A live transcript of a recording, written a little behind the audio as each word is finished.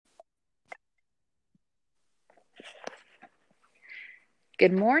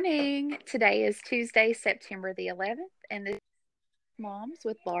Good morning. Today is Tuesday, September the 11th, and this is Moms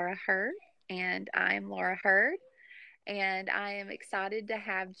with Laura Hurd. And I'm Laura Hurd, and I am excited to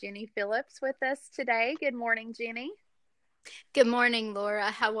have Jenny Phillips with us today. Good morning, Jenny. Good morning,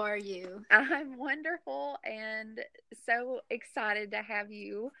 Laura. How are you? I'm wonderful and so excited to have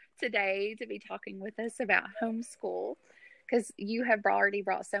you today to be talking with us about homeschool because you have already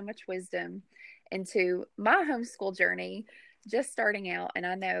brought so much wisdom into my homeschool journey just starting out. And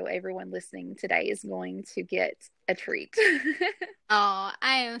I know everyone listening today is going to get a treat. Oh,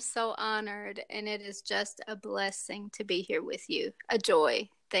 I am so honored, and it is just a blessing to be here with you. A joy.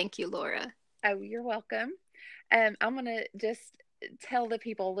 Thank you, Laura. Oh, you're welcome. I'm going to just tell the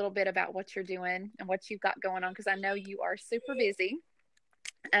people a little bit about what you're doing and what you've got going on because I know you are super busy.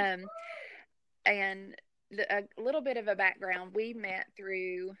 Um, and a little bit of a background, we met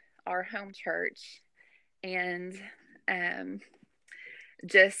through our home church and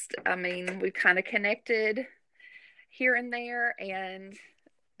we kind of connected here and there. And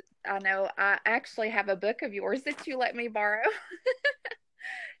I know I actually have a book of yours that you let me borrow.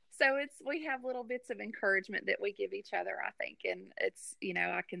 So we have little bits of encouragement that we give each other, I think. And it's,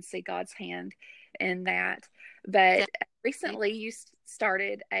 I can see God's hand in that. But recently you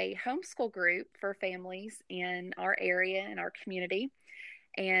started a homeschool group for families in our area, in our community.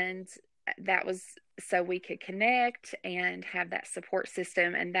 And that was so we could connect and have that support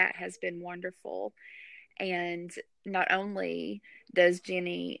system. And that has been wonderful. And not only does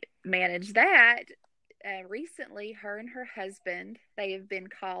Jenny manage that, recently her and her husband, they have been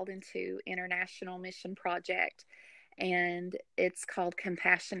called into International Mission Project, and it's called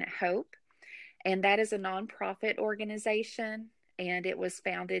Compassionate Hope. And that is a nonprofit organization, and it was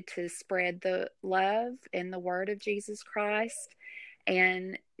founded to spread the love and the word of Jesus Christ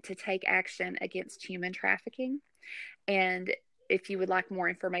and to take action against human trafficking. And if you would like more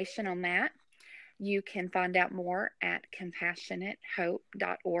information on that, you can find out more at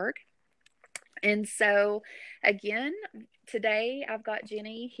compassionatehope.org. And so, again, today I've got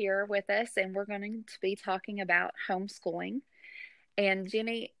Jenny here with us, and we're going to be talking about homeschooling. And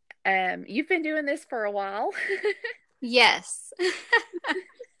Jenny, you've been doing this for a while. Yes.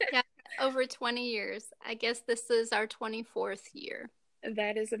 Yeah, over 20 years. I guess this is our 24th year.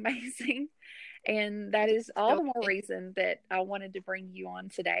 That is amazing. And that is all the more reason that I wanted to bring you on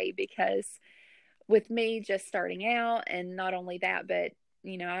today, because with me just starting out, and not only that, but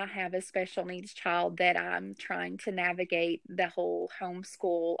I have a special needs child that I'm trying to navigate the whole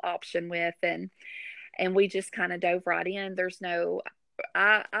homeschool option with, and we just kind of dove right in.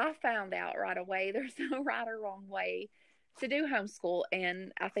 I found out right away there's no right or wrong way to do homeschool,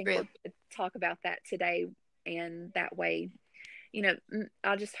 and I think we're going to talk about that today. And that way,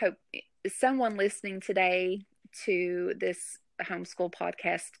 I just hope someone listening today to this homeschool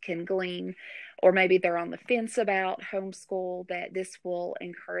podcast can glean, or maybe they're on the fence about homeschool, that this will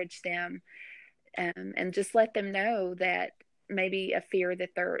encourage them, and just let them know that maybe a fear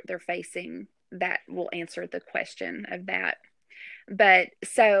that they're facing, that will answer the question of that. But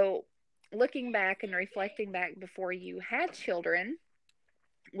so looking back and reflecting back before you had children,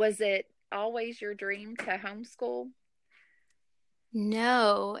 was it always your dream to homeschool?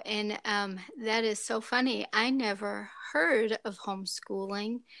 No, and that is so funny. I never heard of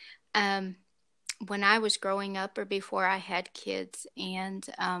homeschooling when I was growing up or before I had kids. And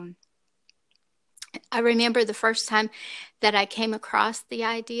I remember the first time that I came across the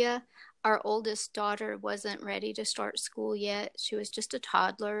idea. Our oldest daughter wasn't ready to start school yet. She was just a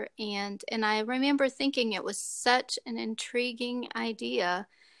toddler. And I remember thinking it was such an intriguing idea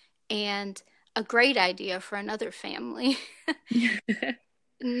and a great idea for another family.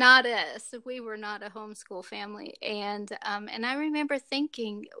 Not us. We were not a homeschool family. And I remember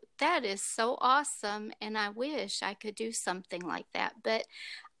thinking, that is so awesome, and I wish I could do something like that. But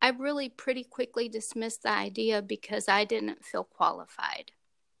I really pretty quickly dismissed the idea because I didn't feel qualified.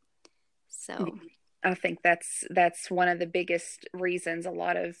 So I think that's one of the biggest reasons a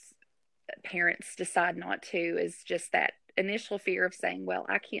lot of parents decide not to, is just that initial fear of saying, well,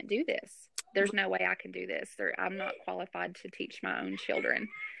 I can't do this. There's no way I can do this. I'm not qualified to teach my own children.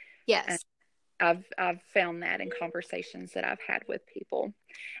 Yes. And I've found that in conversations that I've had with people.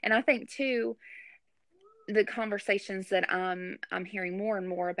 And I think too, the conversations that I'm hearing more and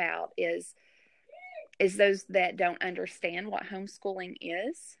more about is those that don't understand what homeschooling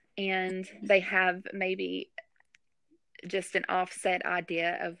is, and they have maybe just an offset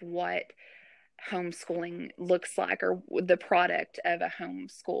idea of what homeschooling looks like, or the product of a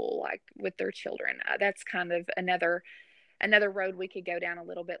homeschool, like with their children. That's kind of another road we could go down a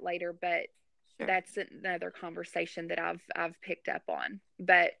little bit later. But Sure. that's another conversation that I've picked up on.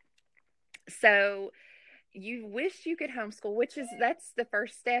 But so you wish you could homeschool, which is that's the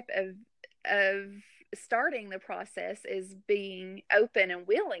first step of starting the process, is being open and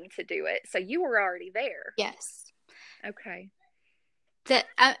willing to do it. So you were already there. Yes. Okay. That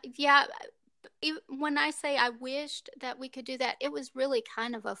yeah, when I say I wished that we could do that, it was really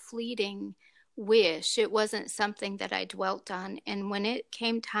kind of a fleeting wish. It wasn't something that I dwelt on. And when it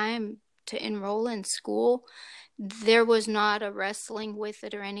came time to enroll in school, there was not a wrestling with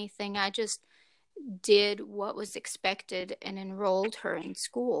it or anything. I just did what was expected and enrolled her in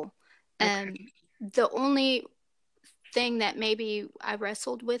school. Okay. The only thing that maybe I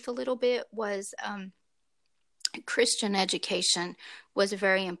wrestled with a little bit was Christian education was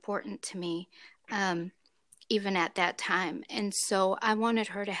very important to me, even at that time. And so I wanted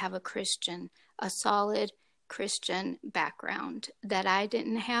her to have a solid Christian background that I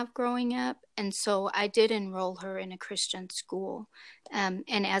didn't have growing up. And so I did enroll her in a Christian school. And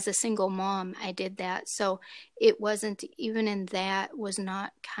as a single mom, I did that. So it wasn't, even in that, was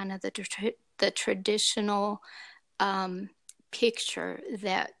not kind of the traditional picture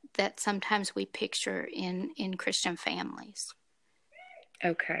that sometimes we picture in Christian families.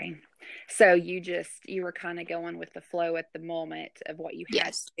 Okay. So you were kind of going with the flow at the moment of what you had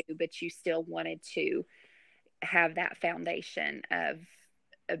Yes. to do, but you still wanted to have that foundation of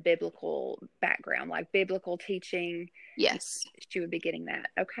a biblical background, like biblical teaching. Yes. She would be getting that.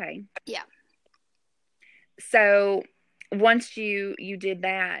 Okay. Yeah. So once you did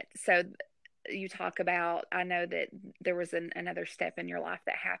that, so you talk about, I know that there was another step in your life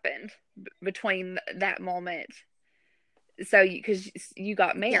that happened between that moment. So because you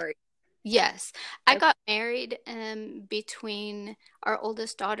got Yeah. married. Yes. I Okay. got married between our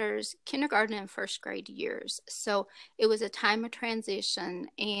oldest daughter's kindergarten and first grade years. So it was a time of transition,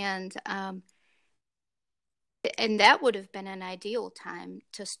 and that would have been an ideal time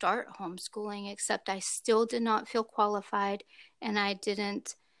to start homeschooling, except I still did not feel qualified, and I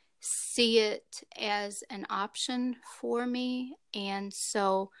didn't see it as an option for me. And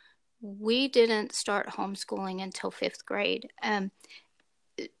so we didn't start homeschooling until fifth grade.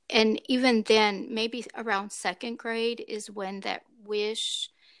 And even then, maybe around second grade is when that wish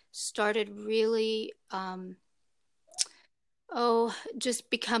started really, just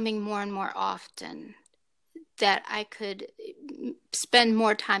becoming more and more often, that I could spend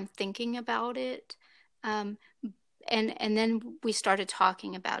more time thinking about it. Um, and then we started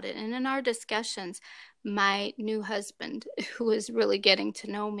talking about it. And in our discussions, my new husband, who was really getting to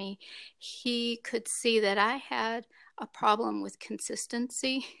know me, he could see that I had a problem with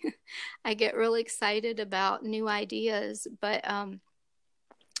consistency. I get really excited about new ideas, but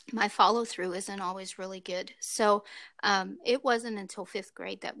my follow through isn't always really good. So it wasn't until fifth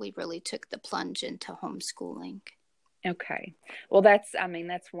grade that we really took the plunge into homeschooling. Okay. Well, that's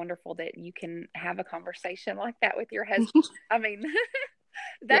wonderful that you can have a conversation like that with your husband. I mean,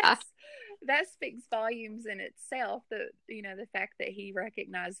 Yeah. that's that speaks volumes in itself. The fact that he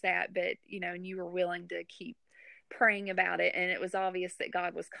recognized that, but and you were willing to keep praying about it, and it was obvious that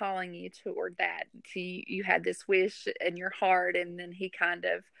God was calling you toward that. You had this wish in your heart, and then he kind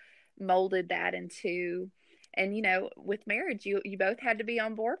of molded that into, and with marriage, you both had to be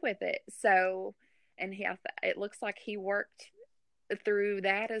on board with it. So, and it looks like he worked through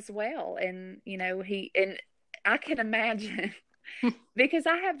that as well. And and I can imagine because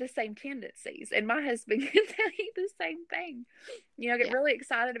I have the same tendencies, and my husband can tell you the same thing. I get Yeah. really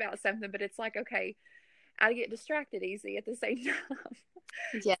excited about something, but it's like, okay, I get distracted easy at the same time.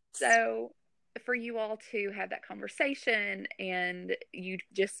 Yes. So for you all to have that conversation, and you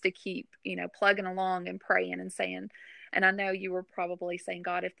just to keep, plugging along and praying and saying, and I know you were probably saying,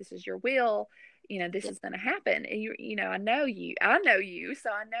 God, if this is your will, this Yeah. is going to happen. And I know you, so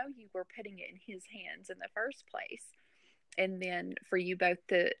I know you were putting it in his hands in the first place. And then for you both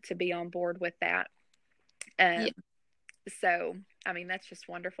to be on board with that. Um, Yeah. so, I mean, that's just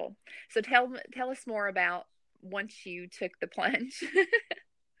wonderful. So tell us more about once you took the plunge.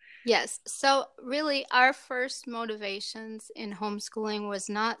 Yes. So, really, our first motivations in homeschooling was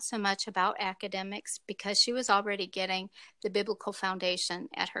not so much about academics, because she was already getting the biblical foundation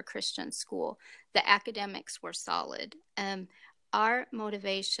at her Christian school. The academics were solid. Our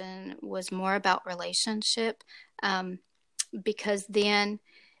motivation was more about relationship, because then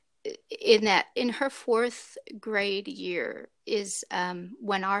in her fourth grade year is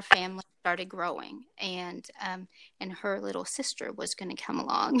when our family started growing, and her little sister was going to come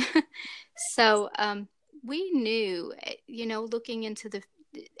along. So we knew, looking into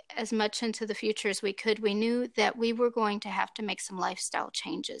as much into the future as we could. We knew that we were going to have to make some lifestyle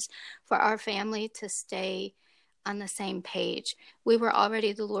changes for our family to stay on the same page.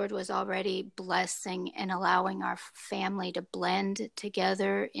 The Lord was already blessing and allowing our family to blend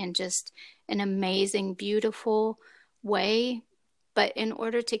together in just an amazing, beautiful way. But in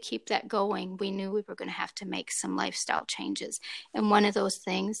order to keep that going, we knew we were going to have to make some lifestyle changes. And one of those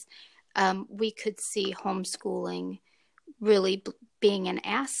things, we could see homeschooling really being an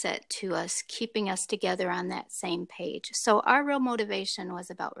asset to us, keeping us together on that same page. So our real motivation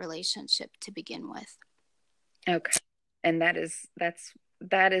was about relationship to begin with. Okay. And that is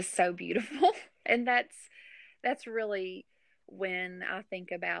so beautiful. And that's really when I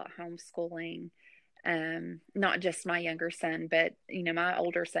think about homeschooling, not just my younger son, but my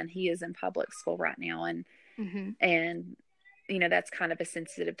older son, he is in public school right now, and Mm-hmm. and that's kind of a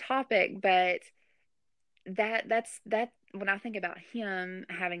sensitive topic, but that when I think about him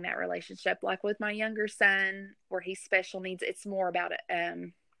having that relationship, like with my younger son, where he's special needs, it's more about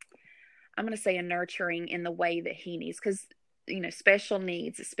I'm going to say a nurturing in the way that he needs, because special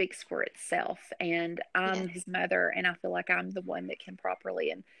needs, it speaks for itself, and I'm Yes. his mother, and I feel like I'm the one that can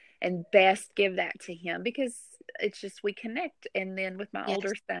properly and best give that to him, because it's just we connect. And then with my Yes.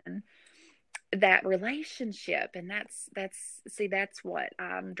 older son, that relationship, and that's what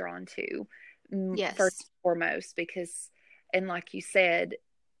I'm drawn to, Yes. first and foremost, because, and like you said,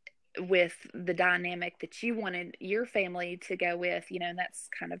 with the dynamic that you wanted your family to go with, and that's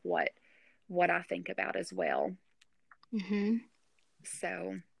kind of what I think about as well. Mm-hmm.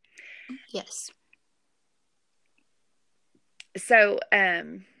 So Yes.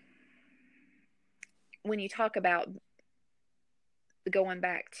 When you talk about going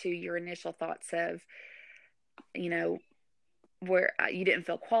back to your initial thoughts of, where you didn't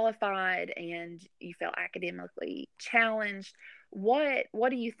feel qualified and you felt academically challenged, what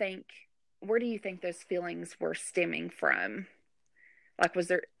do you think, where do you think those feelings were stemming from? Like, was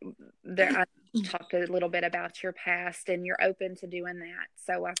there I talked a little bit about your past, and you're open to doing that,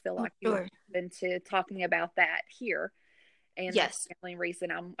 so I feel like you Sure. are open to talking about that here. And Yes. that's the only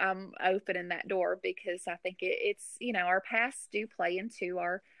reason I'm opening that door, because I think it's our past do play into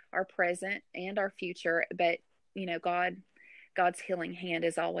our present and our future, but God's healing hand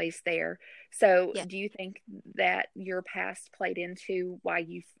is always there. So Yes. do you think that your past played into why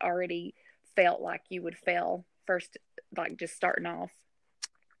you've already felt like you would fail first, like just starting off?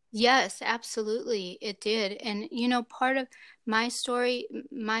 Yes, absolutely. It did. And, part of my story,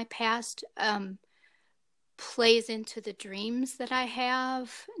 my past, plays into the dreams that I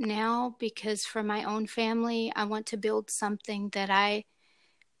have now, because for my own family, I want to build something that I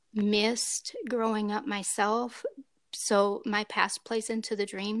missed growing up myself. So my past plays into the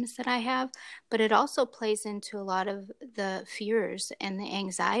dreams that I have, but it also plays into a lot of the fears and the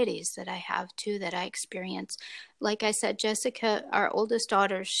anxieties that I have too, that I experience. Like I said, Jessica, our oldest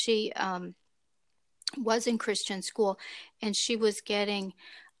daughter, she was in Christian school, and she was getting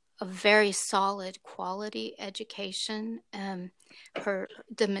a very solid quality education.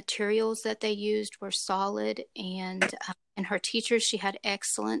 The materials that they used were solid, and her teachers, she had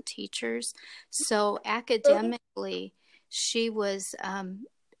excellent teachers. So academically, she was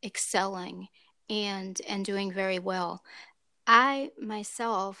excelling and doing very well. I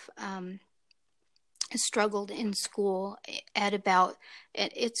myself struggled in school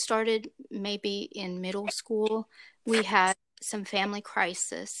it started maybe in middle school. We had some family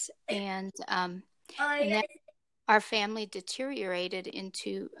crisis, and then our family deteriorated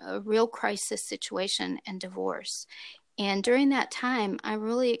into a real crisis situation and divorce. And during that time, I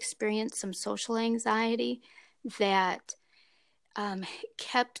really experienced some social anxiety that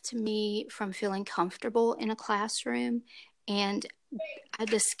kept me from feeling comfortable in a classroom. And I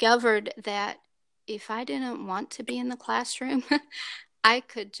discovered that if I didn't want to be in the classroom, I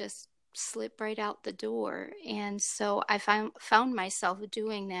could just slip right out the door. And so I found myself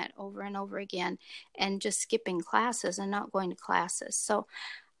doing that over and over again, and just skipping classes and not going to classes. So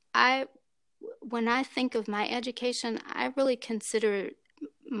when I think of my education, I really consider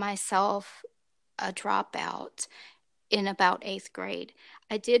myself a dropout in about 8th grade.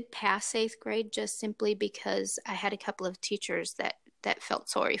 I did pass 8th grade just simply because I had a couple of teachers that felt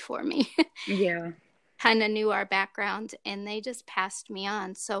sorry for me. Yeah. Kind of knew our background, and they just passed me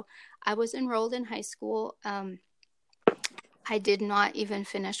on. So I was enrolled in high school. I did not even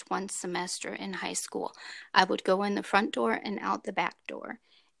finish one semester in high school. I would go in the front door and out the back door.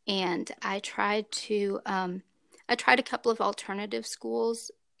 And I tried a couple of alternative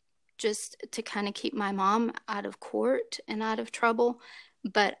schools just to kind of keep my mom out of court and out of trouble.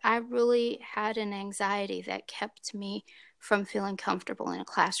 But I really had an anxiety that kept me from feeling comfortable in a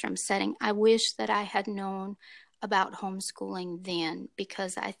classroom setting. I wish that I had known about homeschooling then,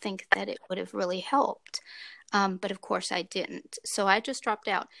 because I think that it would have really helped. But of course I didn't. So I just dropped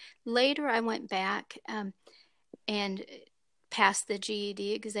out. Later, I went back and passed the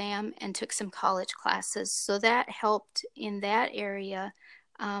GED exam and took some college classes. So that helped in that area.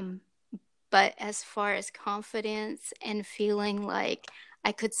 But as far as confidence and feeling like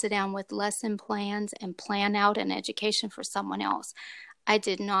I could sit down with lesson plans and plan out an education for someone else, I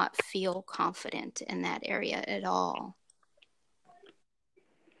did not feel confident in that area at all.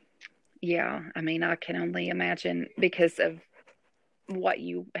 Yeah, I mean, I can only imagine because of what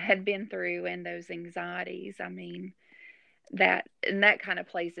you had been through and those anxieties. I mean, that kind of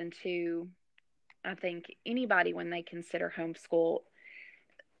plays into, I think, anybody when they consider homeschool,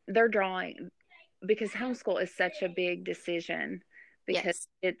 they're drawing, because homeschool is such a big decision, because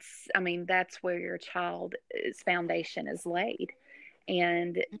Yes. I mean, that's where your child's foundation is laid.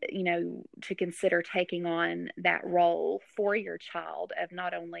 And, to consider taking on that role for your child of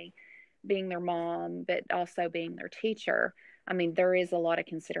not only being their mom, but also being their teacher. I mean, there is a lot of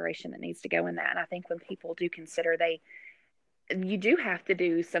consideration that needs to go in that. And I think when people do consider, you do have to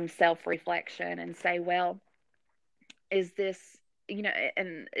do some self reflection and say, well, is this,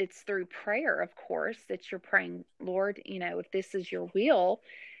 and it's through prayer, of course, that you're praying, Lord, if this is your will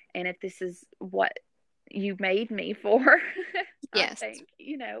and if this is what you made me for. I Yes. think,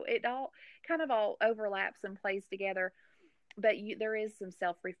 it all kind of all overlaps and plays together, but there is some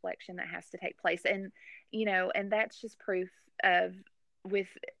self-reflection that has to take place. And, and that's just proof of, with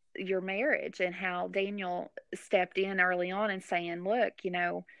your marriage, and how Daniel stepped in early on and saying, look,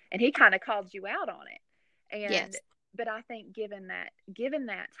 and he kind of called you out on it. And, Yes. but I think given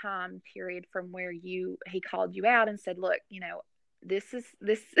that time period from where he called you out and said, look, this is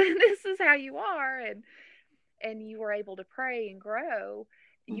this this is how you are, and you were able to pray and grow,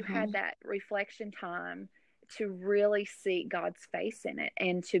 you had Mm-hmm. that reflection time to really see God's face in it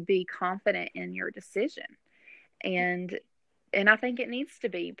and to be confident in your decision. And I think it needs to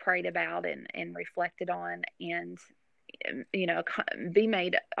be prayed about and reflected on, and be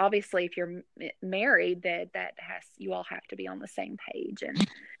made, obviously, if you're married, that has, you all have to be on the same page,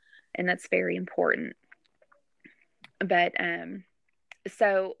 and that's very important. But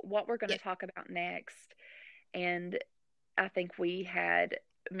so what we're going Yeah. to talk about next, and I think we had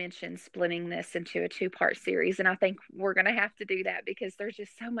mentioned splitting this into a two-part series, and I think we're going to have to do that because there's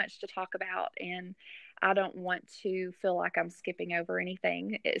just so much to talk about, and I don't want to feel like I'm skipping over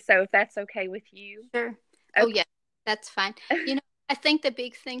anything. So if that's okay with you. Sure. Oh, Okay. yeah, that's fine. I think the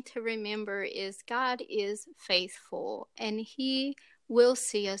big thing to remember is God is faithful, and He will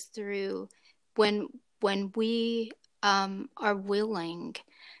see us through when we are willing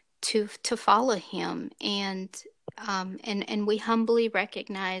to follow Him, and we humbly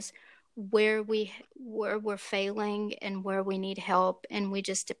recognize where we're failing and where we need help, and we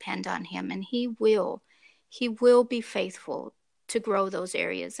just depend on Him, and He will be faithful to grow those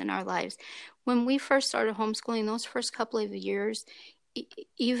areas in our lives. When we first started homeschooling, those first couple of years,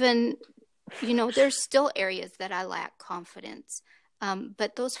 even, there's still areas that I lack confidence.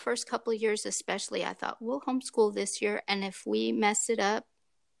 But those first couple of years, especially, I thought, we'll homeschool this year, and if we mess it up,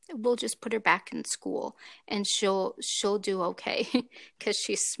 we'll just put her back in school, and she'll do okay because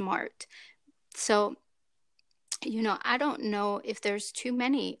she's smart. So, I don't know if there's too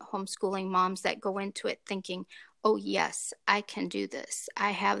many homeschooling moms that go into it thinking, oh, yes, I can do this. I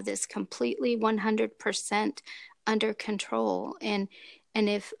have this completely 100% under control. And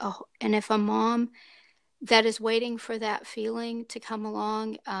if a mom that is waiting for that feeling to come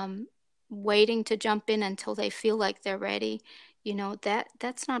along, waiting to jump in until they feel like they're ready,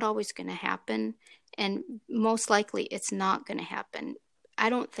 that's not always going to happen. And most likely it's not going to happen. I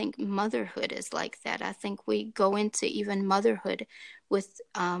don't think motherhood is like that. I think we go into even motherhood with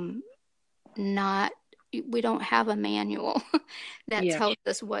not, we don't have a manual that Yeah. tells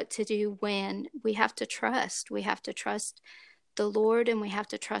us what to do. When we have to trust. We have to trust the Lord, and we have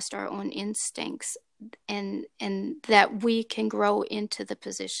to trust our own instincts, and that we can grow into the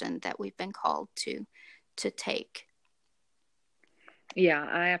position that we've been called to take. Yeah,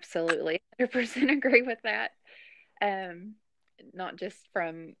 I absolutely 100% agree with that. Um, Not just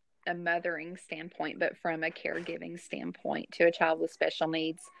from a mothering standpoint, but from a caregiving standpoint to a child with special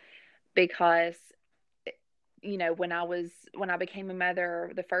needs. Because, when I became a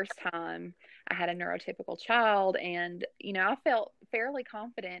mother the first time, I had a neurotypical child, and, I felt fairly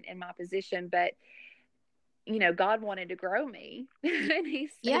confident in my position, but, God wanted to grow me, and he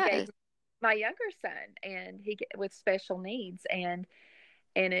gave Yes. me my younger son, and with special needs. And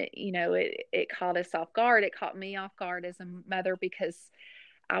And it caught us off guard. It caught me off guard as a mother, because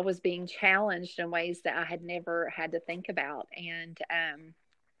I was being challenged in ways that I had never had to think about.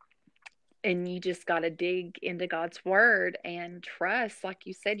 And you just got to dig into God's word and trust. Like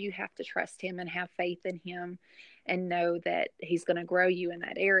you said, you have to trust him and have faith in him and know that he's going to grow you in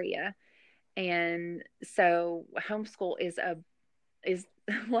that area. And so homeschool is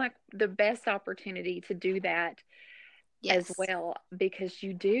like the best opportunity to do that as Yes. well, because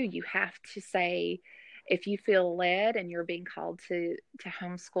you have to say, if you feel led and you're being called to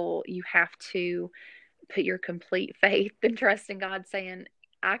homeschool, you have to put your complete faith and trust in God, saying,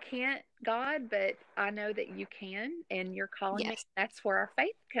 I can't, God, but I know that you can, and you're calling me. Yes. That's where our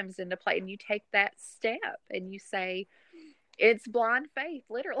faith comes into play. And you take that step and you say, it's blind faith,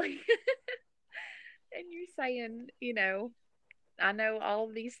 literally. And you're saying, I know all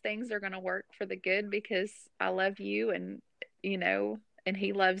of these things are going to work for the good because I love you, and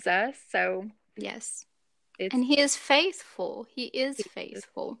he loves us. So Yes. it's And he is faithful. He is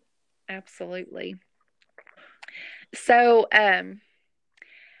faithful. absolutely. So,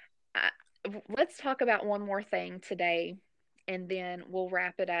 let's talk about one more thing today, and then we'll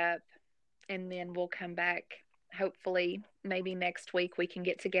wrap it up, and then we'll come back. Hopefully, maybe next week we can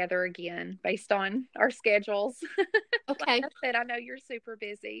get together again based on our schedules. Like Okay. I said, I know you're super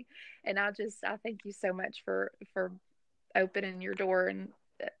busy, and I thank you so much for opening your door and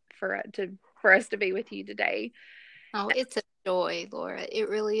for us to be with you today. Oh, it's a joy, Laura. It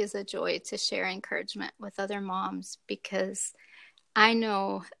really is a joy to share encouragement with other moms, because I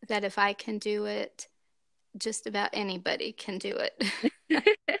know that if I can do it, just about anybody can do it.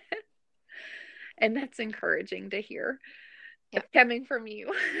 And that's encouraging to hear Yep, coming from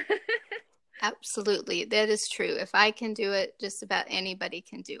you. absolutely. That is true. If I can do it, just about anybody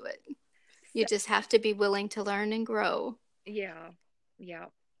can do it. You So, just have to be willing to learn and grow. yeah, yeah,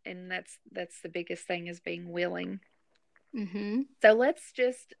 and that's the biggest thing, is being willing. Mm-hmm. So let's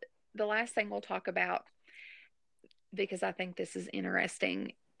just the last thing we'll talk about, because I think this is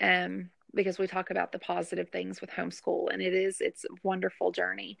interesting. Because we talk about the positive things with homeschool, and it's a wonderful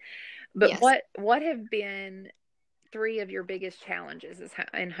journey. But Yes. what have been three of your biggest challenges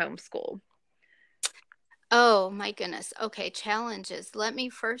in homeschool? Oh, my goodness. Okay, challenges. Let me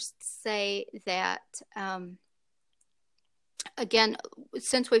first say that, again,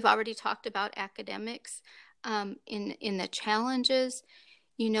 since we've already talked about academics, in the challenges,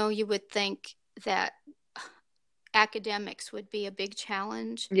 you would think that academics would be a big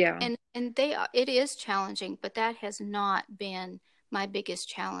challenge, Yeah, and it is challenging, but that has not been my biggest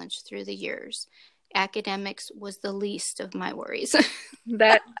challenge through the years. Academics was the least of my worries.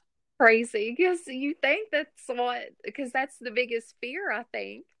 that crazy, because you think because that's the biggest fear, I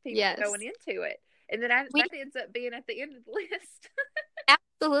think, people going Yes. into it, and then We that ends up being at the end of the list.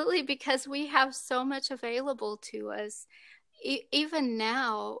 absolutely, because we have so much available to us. Even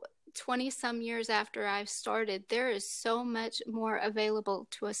now, 20 some years after I've started, there is so much more available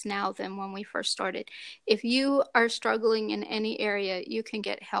to us now than when we first started. If you are struggling in any area, you can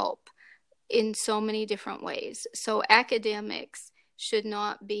get help in so many different ways. So academics should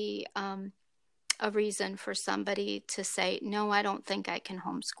not be a reason for somebody to say, no, I don't think I can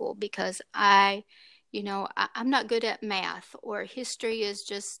homeschool because I'm not good at math, or history is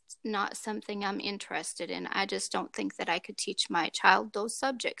just not something I'm interested in. I just don't think that I could teach my child those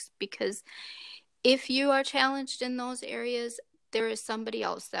subjects, because if you are challenged in those areas, there is somebody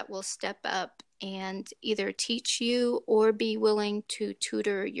else that will step up and either teach you or be willing to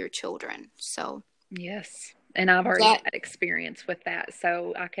tutor your children. So Yes, and I've already that had experience with that,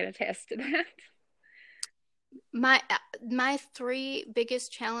 so I can attest to that. my three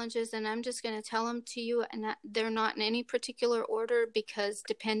biggest challenges, and I'm just going to tell them to you, and they're not in any particular order, because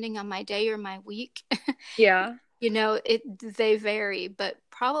depending on my day or my week, Yeah, they vary. But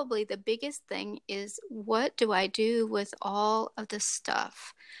probably the biggest thing is, what do I do with all of the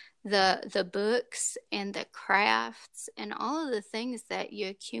stuff, the books and the crafts and all of the things that you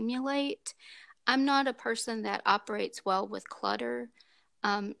accumulate? I'm not a person that operates well with clutter.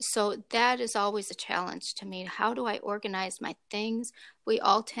 So that is always a challenge to me. How do I organize my things? We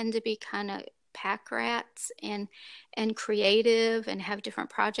all tend to be kind of pack rats and creative and have different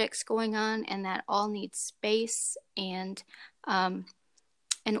projects going on, and that all needs space um,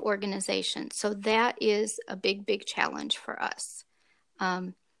 and organization. So that is a big challenge for us.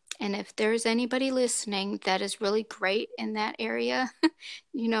 Um, and if there's anybody listening that is really great in that area,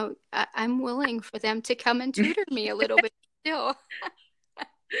 I'm willing for them to come and tutor me a little bit still.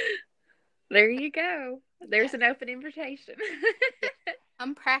 there you go. There's Yes. an open invitation. Yeah.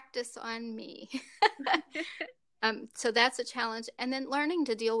 Come practice on me. So that's a challenge. And then learning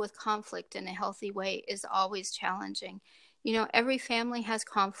to deal with conflict in a healthy way is always challenging. You know, every family has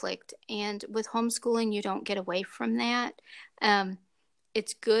conflict, and with homeschooling, you don't get away from that. Um,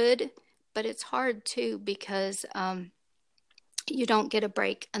 it's good, but it's hard too because you don't get a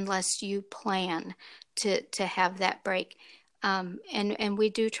break unless you plan to have that break. And we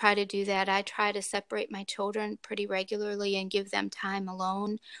do try to do that. I try to separate my children pretty regularly and give them time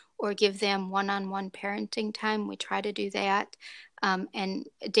alone or give them one-on-one parenting time. We try to do that. And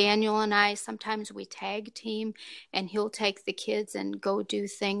Daniel and I, sometimes we tag team, and he'll take the kids and go do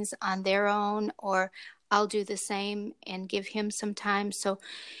things on their own, or I'll do the same and give him some time. So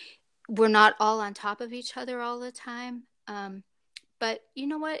we're not all on top of each other all the time. But you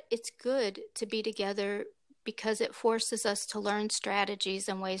know what? It's good to be together because it forces us to learn strategies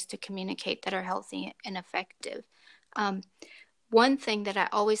and ways to communicate that are healthy and effective. Um, One thing that I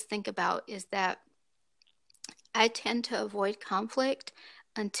always think about is that I tend to avoid conflict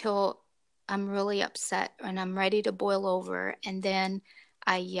until I'm really upset and I'm ready to boil over, and then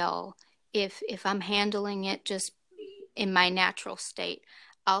I yell. If I'm handling it just in my natural state,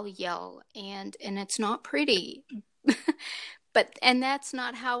 I'll yell, and it's not pretty. But and that's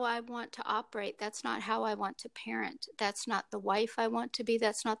not how I want to operate. That's not how I want to parent. That's not the wife I want to be.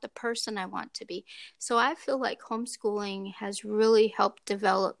 That's not the person I want to be. So I feel like homeschooling has really helped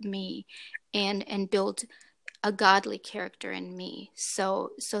develop me and build a godly character in me.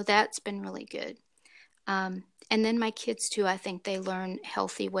 So that's been really good. And then my kids too, I think they learn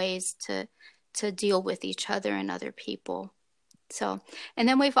healthy ways to deal with each other and other people. So, and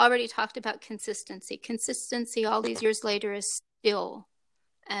then we've already talked about consistency. Consistency all these years later is still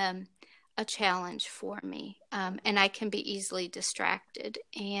um, a challenge for me, and I can be easily distracted.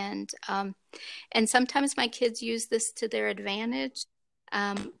 And sometimes my kids use this to their advantage.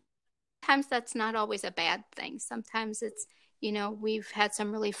 Um, Sometimes that's not always a bad thing. Sometimes it's, you know, we've had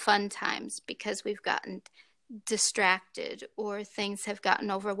some really fun times because we've gotten distracted or things have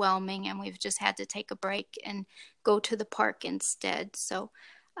gotten overwhelming and we've just had to take a break and go to the park instead. So,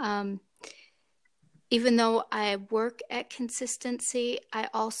 um, even though I work at consistency, I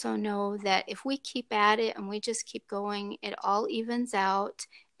also know that if we keep at it and we just keep going, it all evens out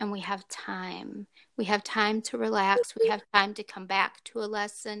and we have time. We have time to relax. We have time to come back to a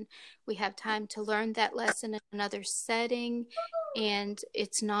lesson. We have time to learn that lesson in another setting. And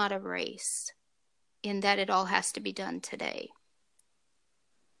it's not a race in that it all has to be done today.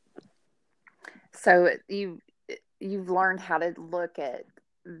 So you've learned how to look at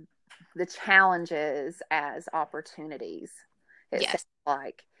the challenges as opportunities, it sounds Yes.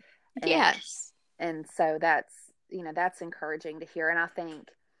 like. And Yes. and so that's, that's encouraging to hear. And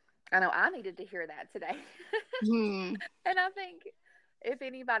I know I needed to hear that today. Hmm. And I think if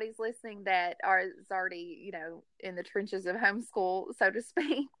anybody's listening that is already, in the trenches of homeschool, so to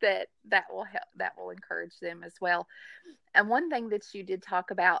speak, that will help, that will encourage them as well. And one thing that you did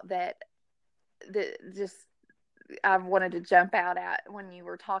talk about that just I wanted to jump out at when you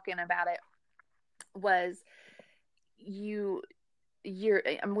were talking about it was you you're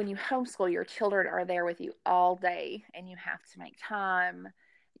when you homeschool, your children are there with you all day, and you have to make time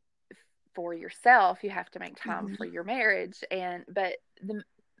for yourself. You have to make time for Hmm. your marriage, and but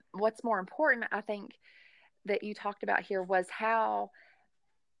what's more important, I think, that you talked about here was how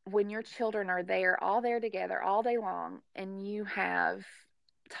when your children are there together all day long, and you have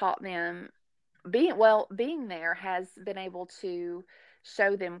taught them, being there has been able to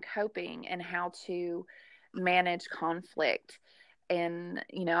show them coping and how to manage conflict. And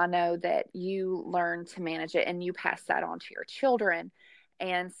I know that you learn to manage it and you pass that on to your children.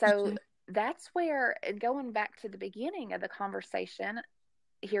 And so Hmm. that's where, going back to the beginning of the conversation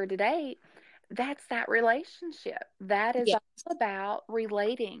here today, that's that relationship that is Yeah. all about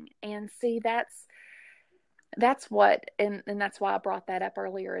relating. And see, that's what, and that's why I brought that up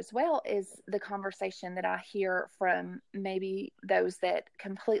earlier as well, is the conversation that I hear from maybe those that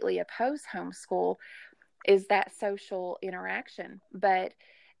completely oppose homeschool, is that social interaction. But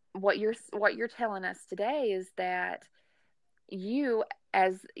what you're telling us today is that you,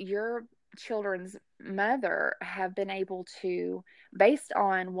 as your children's mother, have been able to, based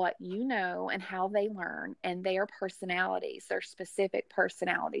on what you know and how they learn and their personalities, their specific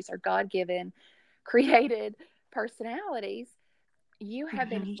personalities, or God-given created personalities, you have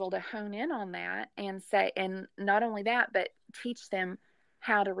been Hmm. able to hone in on that and say, and not only that, but teach them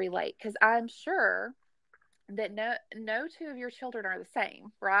how to relate. Because I'm sure that no two of your children are the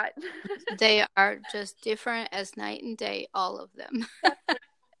same, right? They are just different as night and day, all of them. So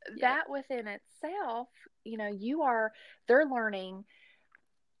Yeah. that within itself, they're learning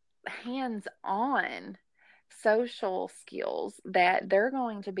hands on social skills that they're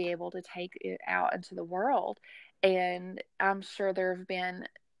going to be able to take it out into the world. And I'm sure there have been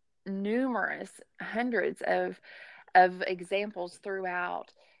numerous hundreds of examples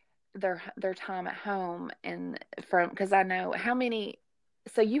throughout their time at home, and from, because I know how many.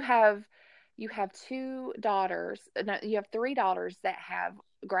 So you have two daughters, no, you have three daughters that have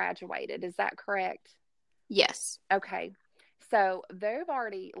graduated, is that correct? Yes. Okay, so they've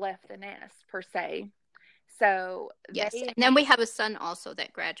already left the nest per se, so Yes. they And then we have a son also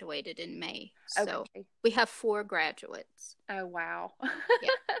that graduated in May. So okay. we have 4 graduates. Oh wow. Yeah.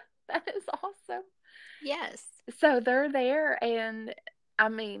 That is awesome. Yes. So they're there, and I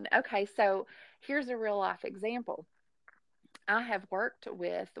mean, okay, so here's a real life example. I have worked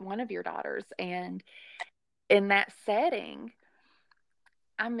with one of your daughters, and in that setting,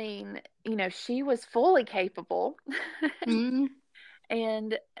 I mean, she was fully capable. Mm-hmm.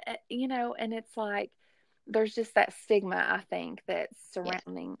 And, and it's like, there's just that stigma, I think, that's Yeah.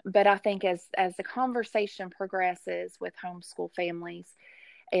 surrounding. But I think as the conversation progresses with homeschool families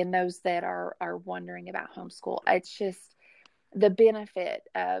and those that are wondering about homeschool, it's just the benefit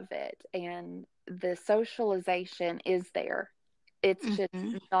of it, and the socialization is there. It's just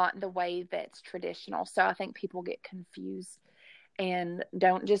Mm-hmm. not the way that's traditional. So I think people get confused and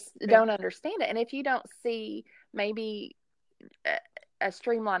don't understand it. And if you don't see maybe a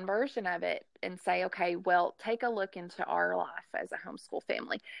streamlined version of it and say, okay, well, take a look into our life as a homeschool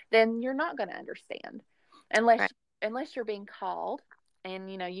family, then you're not going to understand unless Right. unless you're being called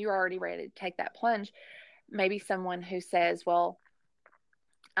and you're already ready to take that plunge. Maybe someone who says, well,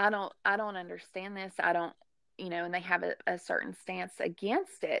 I don't understand this. I don't, and they have a certain stance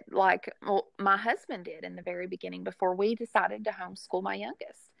against it. Like, well, my husband did in the very beginning before we decided to homeschool my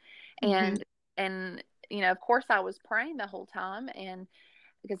youngest. Mm-hmm. And of course I was praying the whole time, and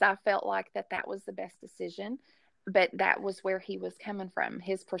because I felt like that was the best decision, but that was where he was coming from,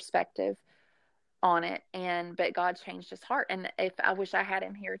 his perspective on it. But God changed his heart. And if I wish I had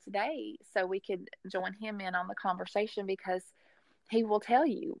him here today so we could join him in on the conversation, because he will tell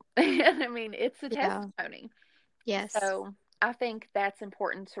you. I mean, it's a Yeah. testimony. Yes. So I think that's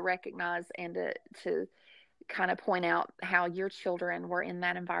important to recognize, and to kind of point out how your children were in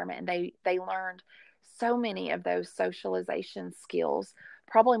that environment, and they learned so many of those socialization skills,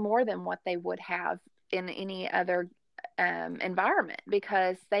 probably more than what they would have in any other environment,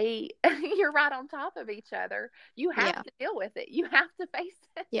 because you're right on top of each other. You have Yeah. to deal with it. You have to face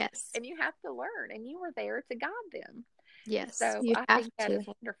it, Yes. and you have to learn. And you were there to guide them. Yes. So You I have think that to. is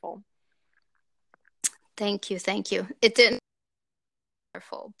wonderful. Thank you. Thank you. It didn't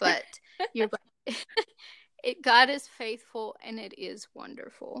wonderful, but you're right. God is faithful and it is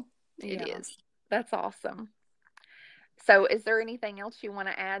wonderful. It Yeah, is. that's awesome. So, is there anything else you want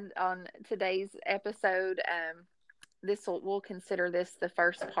to add on today's episode? We'll consider this the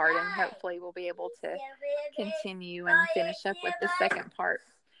first part, and hopefully we'll be able to continue and finish up with the second part.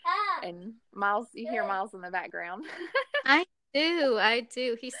 And Miles, you hear Miles in the background. I do. I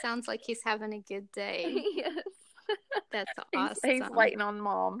do. He sounds like he's having a good day. Yes, That's he's awesome. waiting on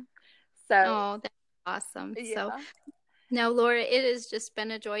mom. So Oh, that's awesome. So yeah, now, Laura, it has just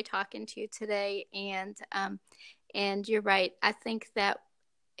been a joy talking to you today. And you're right. I think that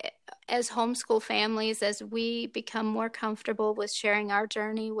as homeschool families, as we become more comfortable with sharing our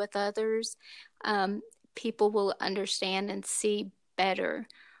journey with others, people will understand and see better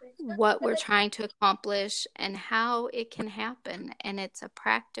what we're trying to accomplish and how it can happen. And it's a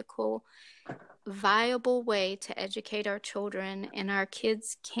practical, viable way to educate our children, and our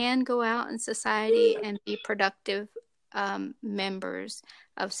kids can go out in society and be productive members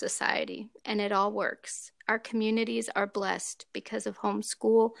of society, and it all works. Our communities are blessed because of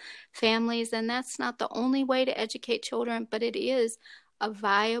homeschool families, and that's not the only way to educate children, but it is a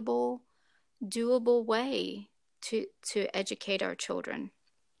viable, doable way to educate our children.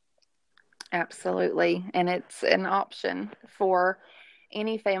 absolutely, and it's an option for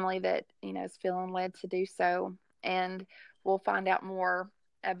any family that is feeling led to do so. And we'll find out more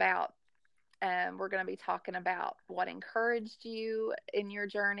about. We're going to be talking about what encouraged you in your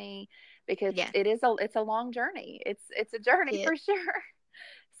journey, because Yes, it's a long journey. It's a journey it for sure.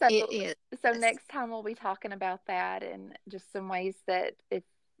 So it is. so Yes. next time we'll be talking about that, and just some ways that if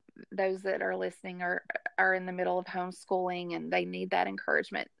those that are listening are in the middle of homeschooling and they need that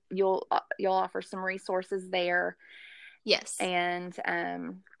encouragement, you'll offer some resources there. Yes. And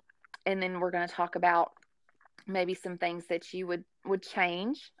then we're going to talk about maybe some things that you would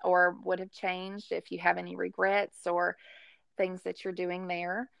change or would have changed if you have any regrets or things that you're doing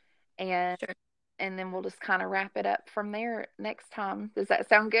there. And Sure. and then we'll just kind of wrap it up from there next time. Does that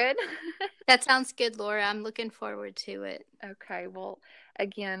sound good? That sounds good, Laura. I'm looking forward to it. Okay, well,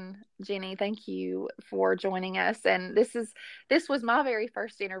 again, Jenny, thank you for joining us. And this was my very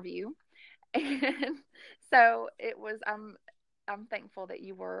first interview, and so it was. I'm thankful that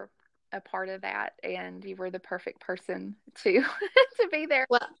you were a part of that, and you were the perfect person to to be there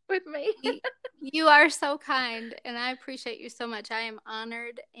Well, with me. you are so kind, and I appreciate you so much. I am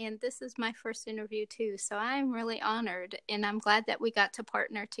honored, and this is my first interview too, so I'm really honored, and I'm glad that we got to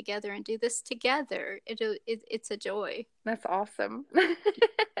partner together and do this together. It's a joy. That's awesome.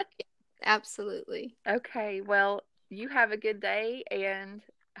 Absolutely. Okay, well, you have a good day, and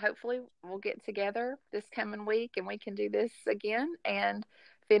hopefully we'll get together this coming week and we can do this again and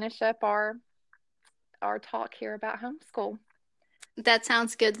finish up our talk here about homeschool. That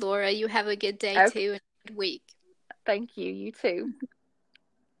sounds good, Laura. You have a good day Okay. too, and a good week. Thank you. You too.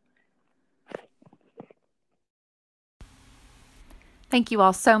 Thank you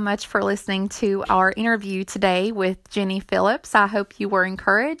all so much for listening to our interview today with Jenny Phillips. I hope you were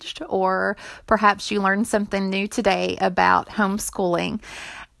encouraged, or perhaps you learned something new today about homeschooling.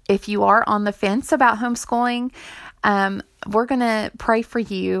 If you are on the fence about homeschooling, we're going to pray for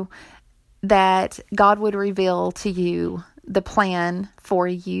you that God would reveal to you the plan for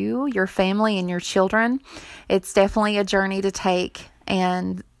you, your family, and your children. It's definitely a journey to take,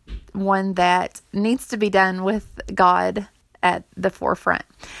 and one that needs to be done with God at the forefront.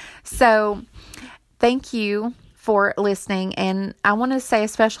 So thank you for listening. And I want to say a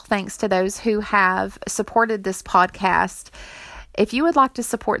special thanks to those who have supported this podcast. If you would like to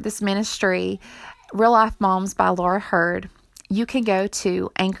support this ministry, Real Life Moms by Laura Hurd, you can go to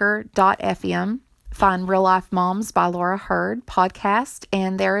anchor.fm, find Real Life Moms by Laura Hurd podcast,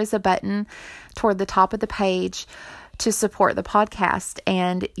 and there is a button toward the top of the page to support the podcast,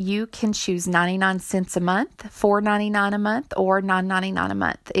 and you can choose 99 cents a month, $4.99 a month, or $9.99 a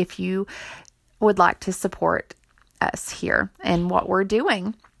month if you would like to support us here and what we're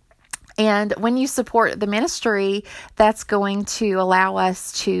doing. And when you support the ministry, that's going to allow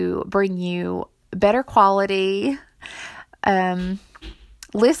us to bring you better quality a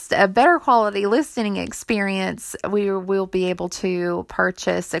better quality listening experience. We will be able to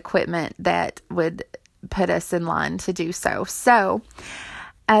purchase equipment that would put us in line to do so. So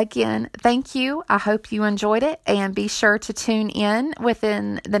again, thank you. I hope you enjoyed it, and be sure to tune in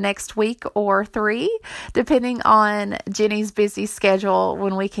within the next week or 3, depending on Jenny's busy schedule,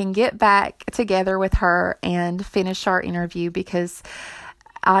 when we can get back together with her and finish our interview, because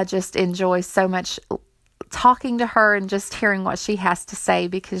I just enjoy so much talking to her and just hearing what she has to say,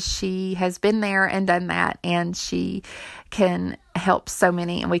 because she has been there and done that, and she can help so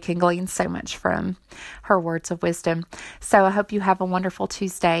many, and we can glean so much from her words of wisdom. So I hope you have a wonderful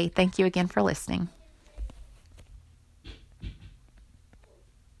Tuesday. Thank you again for listening.